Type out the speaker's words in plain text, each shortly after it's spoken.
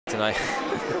tonight.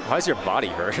 Why is your body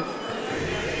hurt?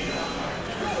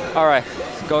 All right,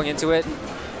 going into it.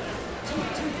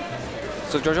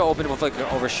 So JoJo opened with like an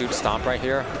overshoot stomp right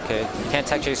here. Okay, you can't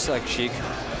tech chase like Sheik,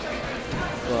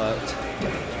 but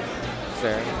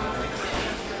fair.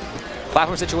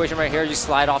 Platform situation right here. You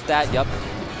slide off that. Yep.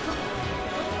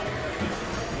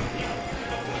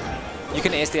 You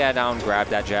can ASD down, grab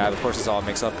that jab. Of course, it's all a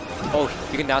mix-up. Oh,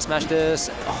 you can down smash this.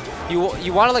 Oh,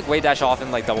 you want to like wave dash off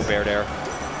and like double bear there,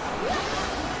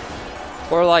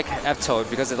 or like F toad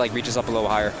because it like reaches up a little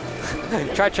higher.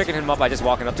 Try tricking him up by just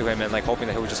walking up to him and like hoping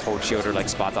that he would just hold shield or like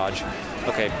spot dodge.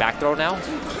 Okay, back throw now.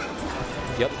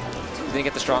 Yep. Didn't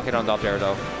get the strong hit on the up air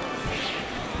though.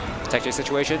 Tech chase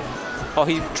situation. Oh,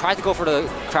 he tried to go for the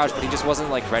crouch, but he just wasn't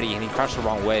like ready, and he crouched the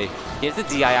wrong way. He had to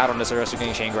DI out on this, or else you're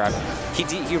getting chain grab.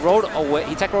 He rode away.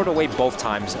 He tech rode away both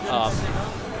times,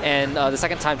 and the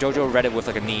second time JoJo read it with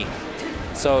like a knee.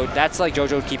 So that's like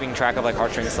JoJo keeping track of like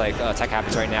Heartstrings like tech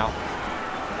habits right now.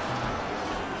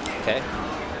 Okay,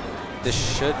 this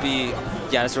should be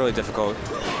it's really difficult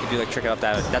if you like trick it up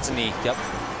that. That's a knee. Yep.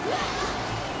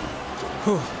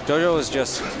 Whew. JoJo is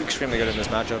just extremely good in this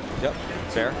matchup. Yep.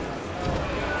 Fair.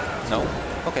 No.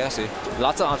 Okay, I see.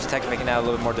 Lots of option tech making that a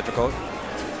little bit more difficult.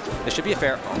 This should be a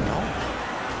fair. Oh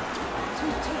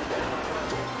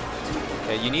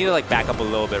no. Okay, you need to like back up a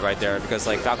little bit right there because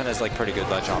like Falcon has like pretty good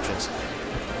ledge options.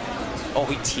 Oh,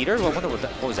 he teetered? I wonder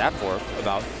what was that for?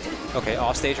 About. Okay,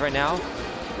 off stage right now.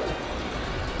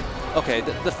 Okay,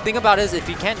 the thing about it is if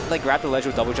you can't like grab the ledge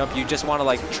with double jump, you just want to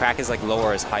like track as like low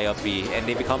or as high up be, and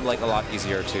they become like a lot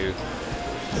easier to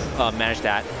manage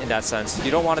that in that sense.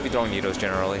 You don't want to be throwing needles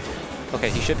generally. Okay,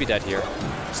 he should be dead here.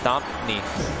 Stomp, knee.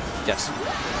 Yes.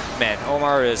 Man,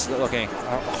 Omar is looking,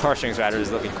 Heartstrings rather,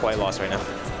 is looking quite lost right now.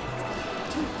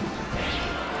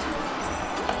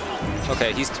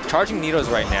 Okay, he's charging needles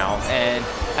right now, and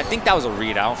I think that was a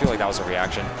read. I don't feel like that was a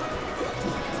reaction.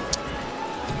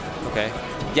 Okay.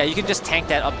 Yeah, you can just tank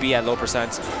that up B at low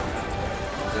percent.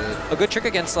 A good trick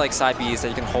against like side B is that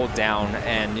you can hold down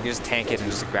and you can just tank it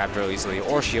and just grab real easily,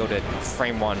 or shield it,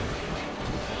 frame one.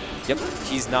 Yep,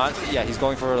 he's not, he's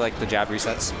going for like the jab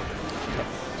resets.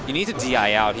 You need to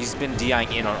DI out. He's been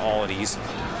DIing in on all of these.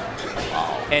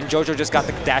 Wow. And JoJo just got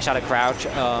the dash out of crouch.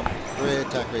 Great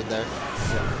attack right there.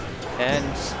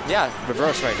 And yeah,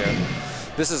 reverse right there.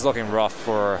 This is looking rough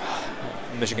for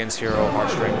Michigan's hero,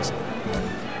 Heartstrings.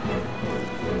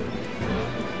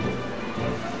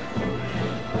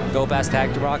 Go past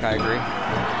tag to rock, I agree.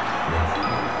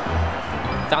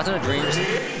 Fountain of Dreams,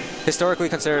 historically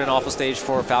considered an awful stage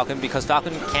for Falcon because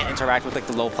Falcon can't interact with like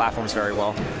the low platforms very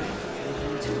well.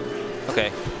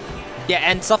 Okay. Yeah,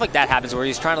 and stuff like that happens where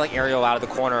he's trying to like aerial out of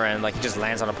the corner and like he just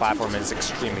lands on a platform and it's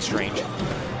extremely strange.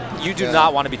 You do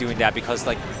not want to be doing that because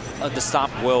like the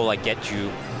stomp will like get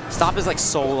you. Stomp is like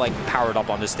so like powered up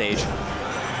on this stage.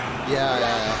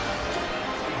 Yeah.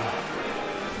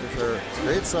 For sure.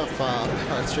 Great stuff,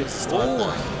 Heartstrings to start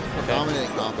there. Okay.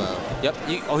 Dominating combo. Yep.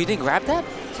 Oh, he didn't grab that?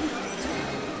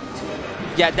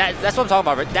 Yeah, that's what I'm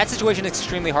talking about. Right? That situation is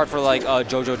extremely hard for like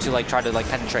JoJo to like try to like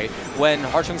penetrate. When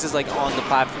Heartstrings is like on the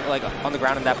platform, like on the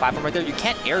ground in that platform right there, you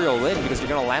can't aerial in because you're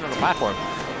gonna land on the platform.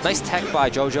 Nice tech by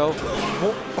JoJo.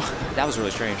 Oh, that was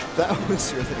really strange. That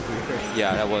was really weird.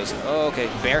 Yeah, that was. Oh, okay,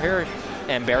 bear here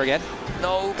and bear again.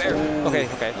 No bear. Ooh. Okay.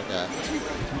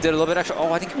 Did a little bit extra.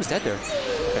 Oh, I think he was dead there.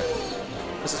 Okay.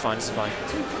 This is fine.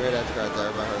 Great edge guard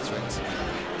there by Heartstrings.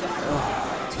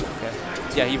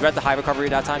 Okay. Yeah, he read the high recovery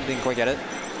that time. Didn't quite get it.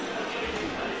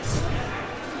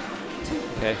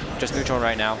 Okay, just neutral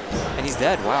right now, and he's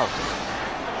dead. Wow.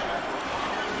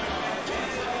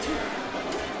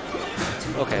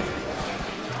 Okay.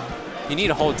 You need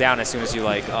to hold down as soon as you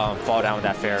like fall down with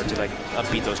that fair to like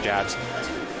beat those jabs.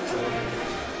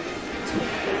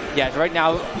 Yeah, right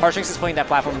now Heartstrings is playing that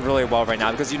platform really well right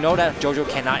now because you know that JoJo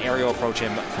cannot aerial approach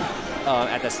him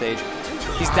at that stage.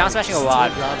 He's down smashing a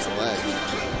lot. Drops the leg.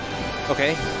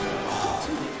 Okay.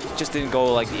 Just didn't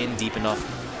go like in deep enough.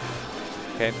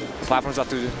 Okay, platform's about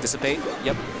to dissipate.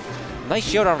 Yep. Nice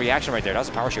shield on reaction right there. That was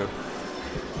a power shield.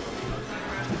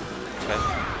 Okay.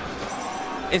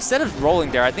 Instead of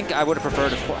rolling there, I think I would have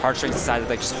preferred if Heartstrings decided to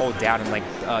like just hold down and like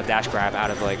dash grab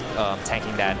out of like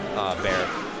tanking that bear.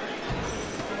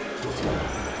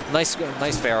 Nice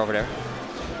fair over there.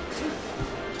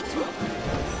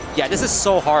 Yeah, this is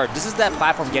so hard. This is that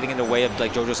platform getting in the way of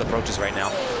like JoJo's approaches right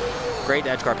now. Great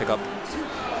edge guard pickup.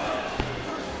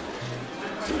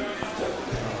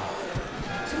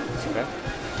 Okay.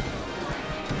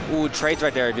 Ooh, trades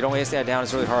right there. If you don't waste that down,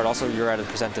 it's really hard. Also, you're at a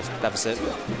percent deficit.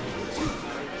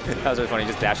 That was really funny.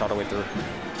 Just dash all the way through.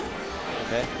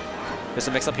 Okay. There's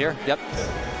a mix up here. Yep.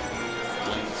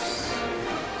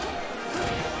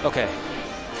 Okay.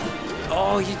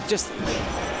 Oh, he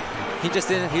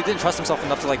didn't trust himself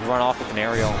enough to like run off with an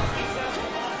aerial.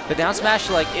 The down smash,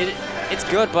 like it's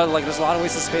good, but like there's a lot of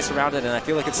ways to space around it, and I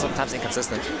feel like it's sometimes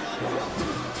inconsistent.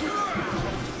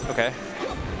 Okay.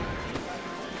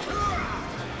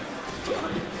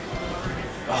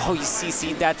 Oh, you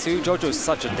CC'd that too? JoJo's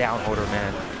such a down holder,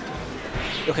 man.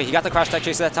 Okay, he got the crash tech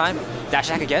chase that time. Dash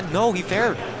attack again? No, he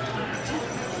fared.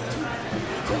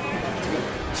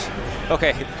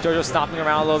 Okay, JoJo's stomping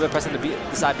around a little bit, pressing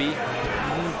the side B.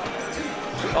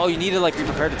 Oh, you need to like be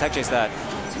prepared to tech chase that.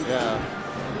 Yeah.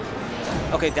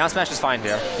 Okay, down smash is fine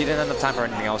there. He didn't end up time for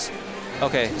anything else.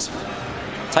 Okay,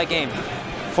 tight game.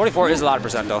 44 is a lot of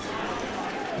percent though.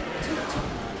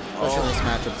 Especially in this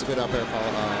matchup, it's a good up air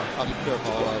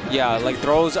follow-up. Yeah, like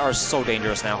throws are so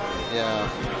dangerous now. Yeah.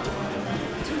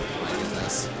 My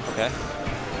goodness. Okay.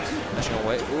 Mashing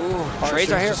away. Ooh,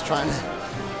 trades are here. Just trying to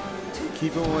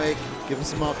keep him awake, give him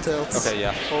some up tilts. Okay,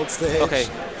 yeah. Hold stage. Okay,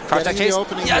 crouch tech chase.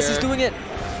 Yes, he's doing it.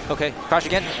 Okay, crouch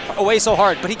again. Away so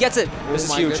hard, but he gets it. This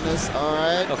is huge. Goodness. All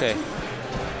right. Okay.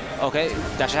 Okay,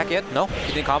 dash attack yet? No,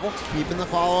 he didn't combo. Keeping the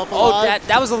follow-up alive. Oh,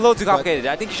 that was a little too complicated.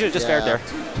 I think you should have just fared there.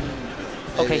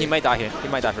 Maybe. Okay, he might die here. He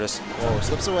might die for this. Whoa,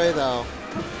 slips away though.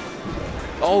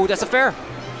 Oh, that's a fair.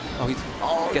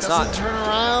 Oh, guess not. Turn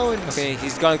around. Okay,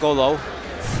 he's gonna go low.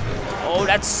 Oh,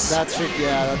 that's tricky.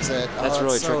 Yeah, that's it. That's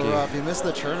really so tricky. Rough. You missed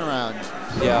the turnaround.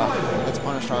 Yeah. Gets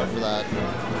punished hard for that.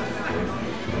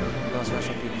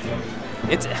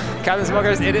 It's Captain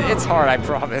Smuggers. It's hard, I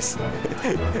promise.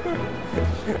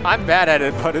 I'm bad at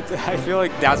it, but I feel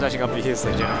like down smashing up B is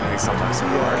legitimately sometimes so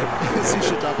hard. So you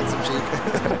should talk with some Sheik.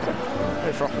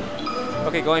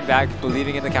 Okay, going back,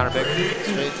 believing in the counter pick.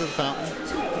 Straight to the fountain.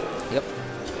 Yep.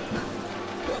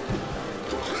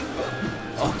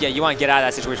 Oh, yeah, you want to get out of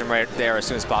that situation right there as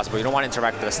soon as possible. You don't want to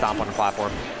interact with a stomp on the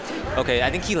platform. Okay, I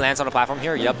think he lands on the platform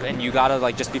here. Yep, and you gotta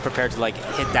like just be prepared to like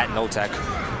hit that no tech.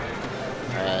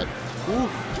 All right. Ooh.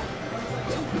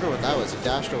 I wonder what that was. He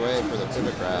dashed away for the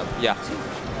pivot grab. Yeah.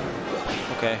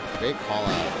 Okay. Great call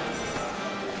out.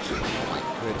 Oh my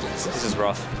goodness. This is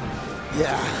rough.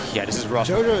 Yeah. Yeah, this is rough.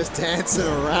 JoJo is dancing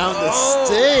around the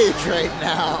stage right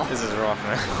now. This is rough,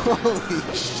 man.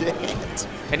 Holy shit.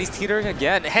 And he's teetering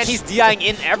again, and he's DIing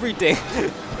in everything.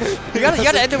 you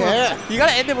gotta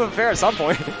end it with fair at some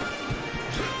point.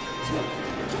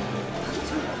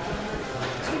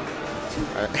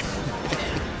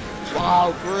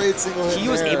 Wow, great single hit. He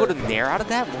was able to nair out of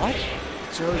that? What?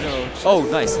 JoJo. Oh,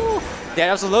 nice. Yeah,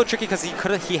 that was a little tricky because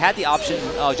he had the option.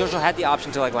 JoJo had the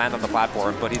option to like land on the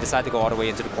platform, but he decided to go all the way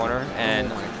into the corner, and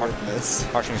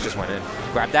Heartstrings just went in.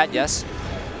 Grab that, yes.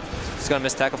 He's gonna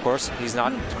miss tech, of course. He's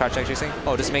not crouch tech chasing.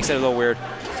 Oh, this makes it a little weird. Ooh,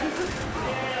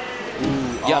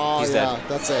 yep, oh, he's yeah, dead.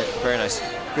 That's it. Very nice.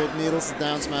 Good needles to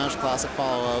down smash, classic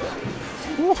follow up.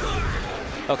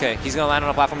 Okay, he's gonna land on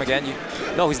the platform again.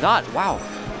 No, he's not. Wow.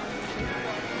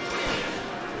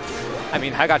 I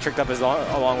mean, I got tricked up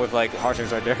along with like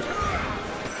Heartstrings right there.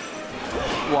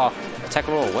 Wow, tech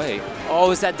roll away.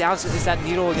 Oh, is that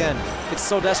needle again? It's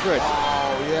so desperate.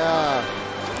 Oh yeah.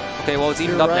 Okay, well it's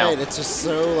evened up now. It's just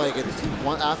so like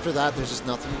after that, there's just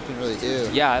nothing you can really do.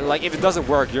 Yeah, like if it doesn't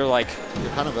work, you're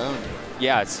kind of owned.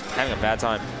 Yeah, it's having a bad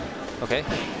time. Okay.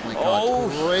 Oh my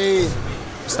god, great.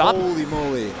 Stop. Holy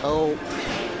moly. Oh.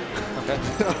 Okay.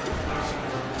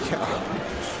 Yeah.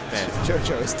 Man.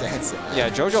 JoJo is dancing. Yeah,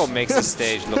 JoJo makes the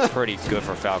stage look pretty good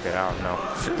for Falcon. I don't know.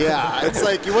 Yeah, it's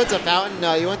like you went to Fountain,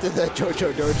 no, you went to the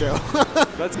JoJo Dojo.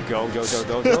 Let's go, JoJo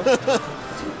Dojo.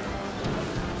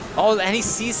 Oh, and he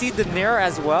CC'd the Nair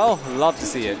as well. Love to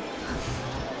see it.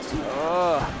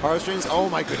 Heartstrings, oh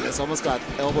my goodness, almost got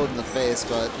elbowed in the face,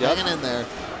 but hanging in there.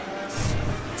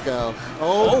 Let's go.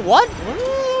 Oh, what? Oh,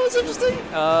 that was interesting.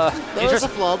 There's a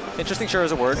flub. Interesting sure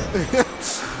is a word.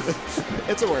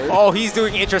 It's a word. Oh, he's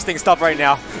doing interesting stuff right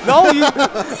now. No,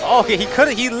 okay,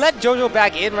 he let JoJo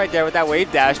back in right there with that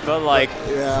wave dash, but like,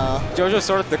 JoJo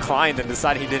sort of declined and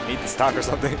decided he didn't need the stock or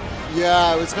something.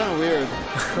 Yeah, it was kind of weird.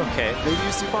 Okay. Maybe he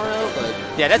was too far out, but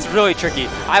yeah, that's really tricky.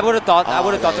 I would have thought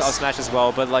to up smash as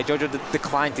well, but like JoJo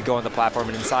declined to go on the platform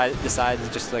and decided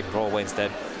to just like roll away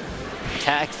instead.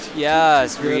 Attack,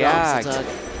 yes, react.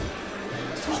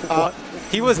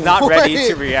 He was not ready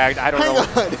to react. I don't know.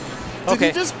 Hang on. Did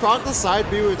he just proc the side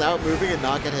B without moving and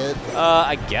not get hit?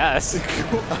 I guess.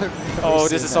 Oh,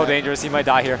 this is so dangerous. He might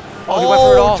die here. Oh, he went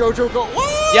for it all. JoJo go.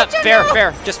 Whoa, yep, JoJo.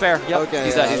 fair. Just fair. Yep. Okay,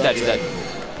 he's dead.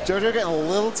 JoJo getting a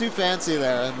little too fancy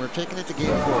there, and we're taking it to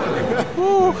game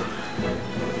 4.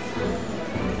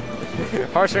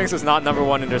 Heartstrings was not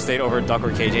 #1 in their state over Duck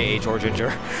or KJH or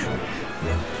Ginger.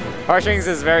 Heartstrings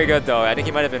is very good though. I think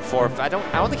he might have been 4th. I don't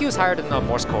think he was higher than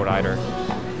Morse Code either.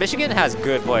 Michigan has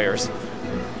good players.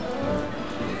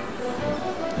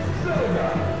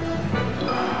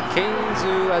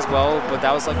 Keizu as well, but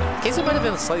that was like Keizu might have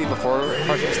been slightly before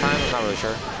Heartstrings time. I'm not really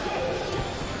sure.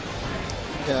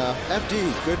 Yeah,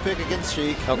 FD, good pick against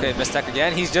Sheik. Okay, missed tech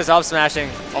again. He's just up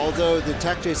smashing. Although the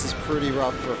tech chase is pretty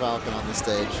rough for Falcon on this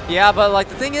stage. Yeah, but like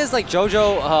the thing is, like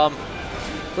JoJo,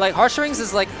 like Heartstrings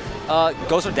is like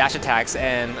goes for dash attacks,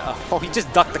 and oh, he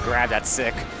just ducked the grab. That's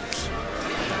sick.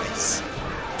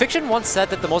 Fiction once said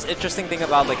that the most interesting thing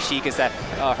about like Sheik is that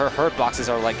her hurt boxes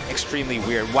are like extremely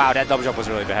weird. Wow, that double jump was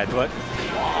really bad, but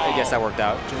I guess that worked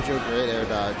out. JoJo great air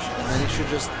dodge, and then he should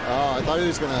just. Oh, I thought he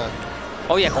was gonna.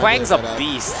 Oh yeah, Kwang's a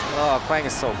beast. Oh, Kwang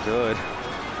is so good.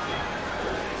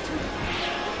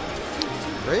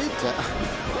 Great.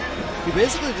 He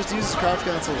basically just uses crouch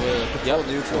cancel to control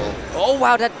neutral. Oh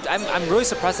wow, that I'm really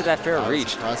surprised at that fair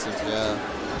reach. Impressive, yeah.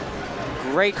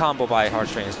 Great combo by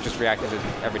Heartstrings, just reacting to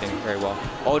everything very well.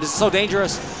 Oh, this is so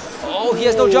dangerous. Oh, he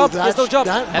has no jump. He has no jump.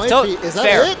 That might be, is that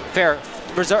fair, it? Fair.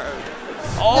 Reserve.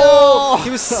 Oh, no! He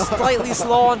was slightly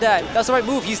slow on that. That's the right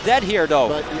move. He's dead here, though.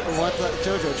 But what the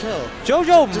JoJo, chill.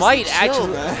 JoJo just might chill,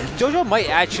 actually. man. JoJo might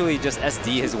actually just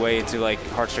SD his way into like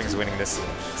Heartstrings winning this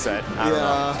set. I don't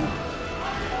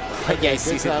know. Okay, yeah, he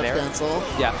sees it there. Cancel.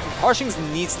 Yeah, Heartstrings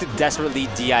needs to desperately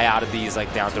DI out of these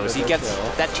like down throws. He gets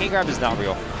that chain grab is not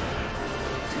real.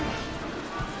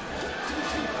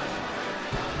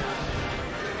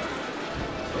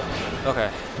 Okay,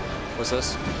 what's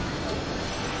this?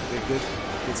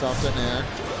 Good soft in air.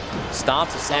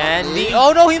 Stomped and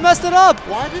oh no, he messed it up!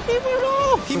 Why did he move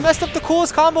off? He messed up the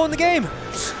coolest combo in the game.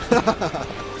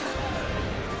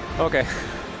 Okay.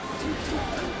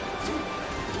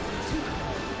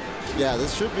 Yeah,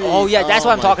 this should be. Oh yeah, that's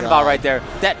what I'm talking about right there.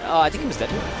 That I think he was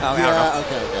dead. Oh, yeah,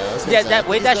 okay. Yeah, that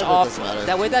weight dash off.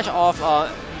 That weight dash off.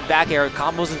 Back air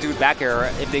combos into back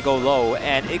air if they go low,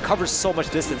 and it covers so much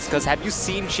distance. Because have you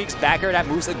seen Sheik's back air? That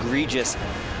move's egregious.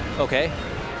 Okay.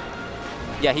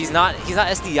 Yeah, he's not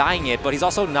SDIing it, but he's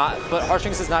also not. But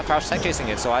Heartstrings is not crouch tech chasing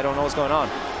it, so I don't know what's going on.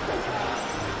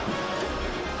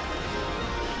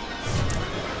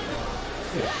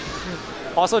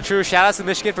 Also true. Shout out to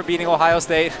Michigan for beating Ohio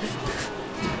State.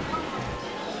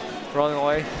 Rolling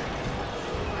away.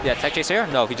 Yeah, tech chase here?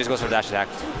 No, he just goes for dash attack.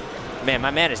 Man,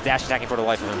 my man is dash attacking for the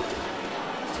life of him.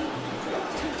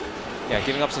 Yeah,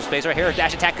 giving up some space right here.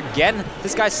 Dash attack again.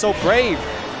 This guy's so brave.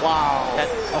 Wow.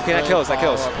 Okay, that kills. That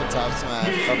kills. Top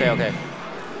smash. Okay, okay.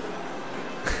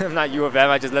 I'm not U of M.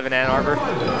 I just live in Ann Arbor.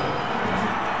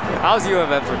 I was U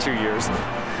of M for 2 years.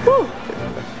 Woo!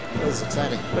 That was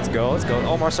exciting. Let's go. Let's go.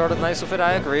 Omar started nice with it.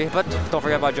 I agree. But don't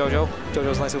forget about JoJo.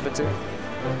 JoJo's nice with it too.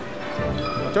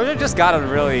 JoJo just gotta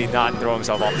really not throw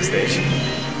himself off the stage.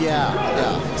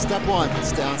 Yeah. Step one,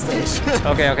 stay on stage.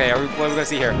 Okay. What are we gonna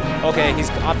see here? Okay, he's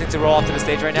opting to roll off to the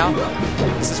stage right now.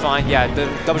 This is fine. Yeah, the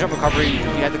double jump recovery he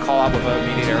had to call out with a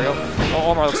immediate aerial.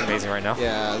 Oh, Omar looks amazing right now.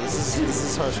 Yeah, this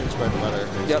is Heartstrings bread and butter.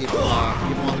 Yep. Keep him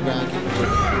on the ground. Keep him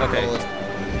moving. Okay.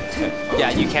 Yeah,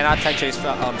 you cannot tech chase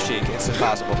Sheik. It's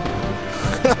impossible.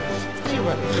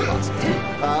 Theoretically possible.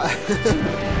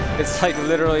 It's like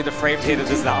literally the frame data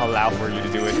does not allow for you to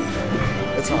do it.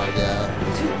 It's hard, yeah.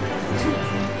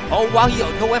 Oh wow, he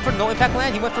went for no impact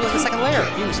land. He went for like the second layer.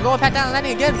 He was no impact down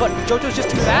landing again, but JoJo's just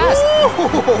too fast.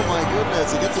 Oh my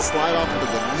goodness, he gets a slide off into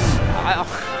the knee.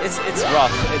 It's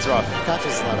rough. It's rough.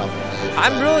 Catches a slide off into the knee.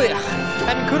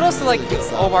 I mean, kudos to like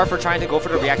Omar for trying to go for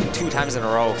the reaction 2 times in a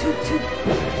row.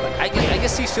 I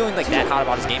guess he's feeling like that hot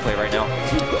about his gameplay right now.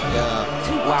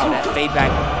 Yeah. Wow, that fade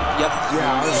back. Yep.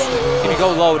 Yeah. If you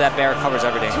go low, that bear covers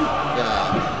everything.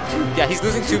 Yeah. Yeah, he's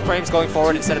losing 2 frames going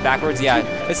forward instead of backwards. Yeah,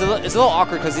 it's a little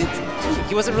awkward because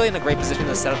he wasn't really in a great position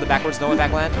to set up the backwards no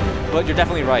impact land. But you're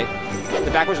definitely right.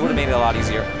 The backwards would have made it a lot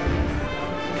easier.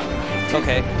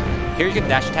 Okay. Here you can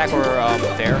dash attack or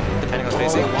fair, depending on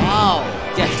spacing. Oh, wow.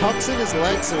 Yeah. He tucks in his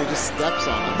legs so he just steps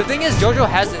on him. The thing is, JoJo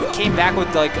came back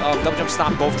with like double jump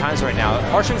stomp both times right now.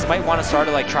 Heartstrings might want to start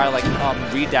to like try to like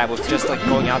read that with just like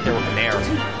going out there with an air. Right,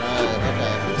 okay.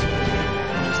 Interesting.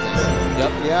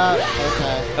 Yep. Yeah,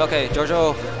 okay. Okay,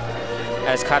 JoJo,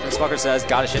 as Captain Smucker says,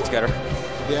 got his shit together.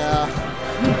 Yeah.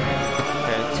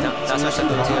 Okay, now smash that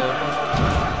little too.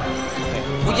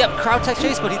 Well, yep, crowd tech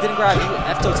chase, but he didn't grab. He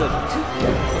F-tilted.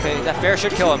 Okay, that fair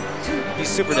should kill him. He's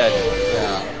super dead.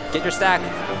 Yeah. Get your stack.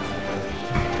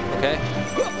 Okay.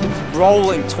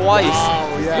 Rolling twice.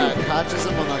 Oh, yeah, catches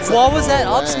him on that second What was that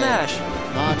roll up away. smash?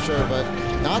 Not sure, but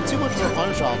not too much of a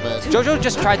punish off it. JoJo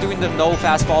just tried doing the no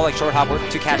fast fall like short hop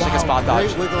to catch like a spot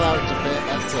dodge. Great wiggle out to fit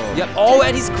F-tilt. Yep. Oh,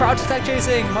 and he's crouch attack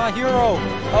chasing. My hero.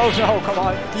 Oh no, come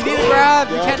on. You need to grab.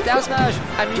 You can't down smash.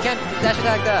 I mean, you can't dash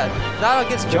attack that. Not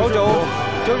against JoJo.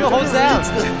 JoJo holds down.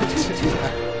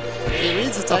 He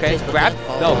reads the Okay, textures, but grab. can't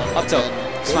follow No, up, up tilt.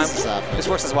 and It's then fine. This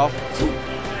works as well.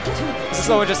 This is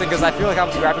so interesting because I feel like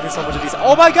I'm grabbing so much of these.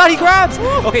 Oh my god, he grabs!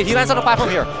 Okay, he lands on the platform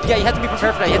here. Yeah, you have to be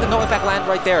prepared for that. You have to no impact land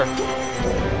right there.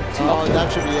 Oh,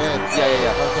 that should be it.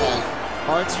 Yeah. Okay.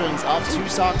 Heartstrings up 2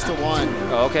 stocks to 1.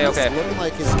 Oh, okay. It's looking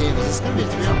like his game. Is this going to be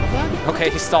a 3 on comeback? Okay,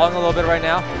 he's stalling a little bit right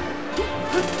now.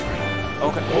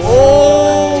 Okay.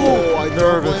 Oh! I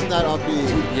don't blame that up B.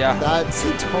 Yeah. That's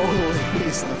totally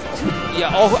reasonable. Yeah,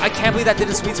 oh, I can't believe that did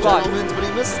a sweet spot. Gentlemen's, but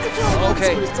he misses the gentlemen's,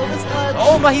 Okay. but he still gets ledge.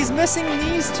 Oh, but he's missing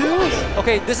knees too.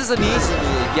 Okay, this is a knee.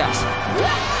 Yes.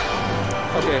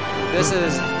 Okay, this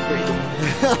is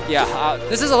yeah.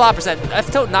 This is a lot percent.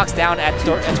 F tilt knocks down at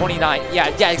 29.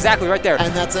 Yeah, exactly right there.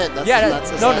 And that's it. That's, Yeah,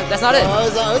 that's no, that's not it.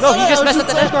 No, he just messed up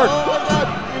the edge guard. Oh my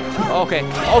god. Okay.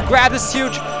 Oh, grab. This is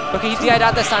huge. Okay, he DI'd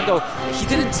out this time though. He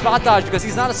didn't spot dodge because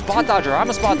he's not a spot dodger. I'm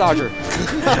a spot dodger.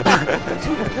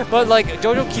 But like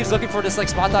JoJo keeps looking for this like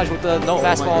spot dodge with the no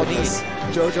fastball knees.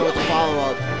 JoJo with the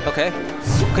follow-up. Okay.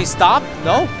 Okay, stop.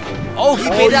 No. Oh, he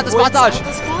made it out the spot dodge.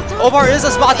 Omar is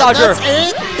a spot dodger.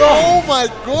 That's it? Oh my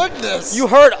goodness. You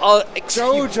heard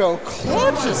JoJo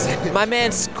clutches it. my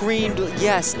man screamed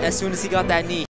yes as soon as he got that knee.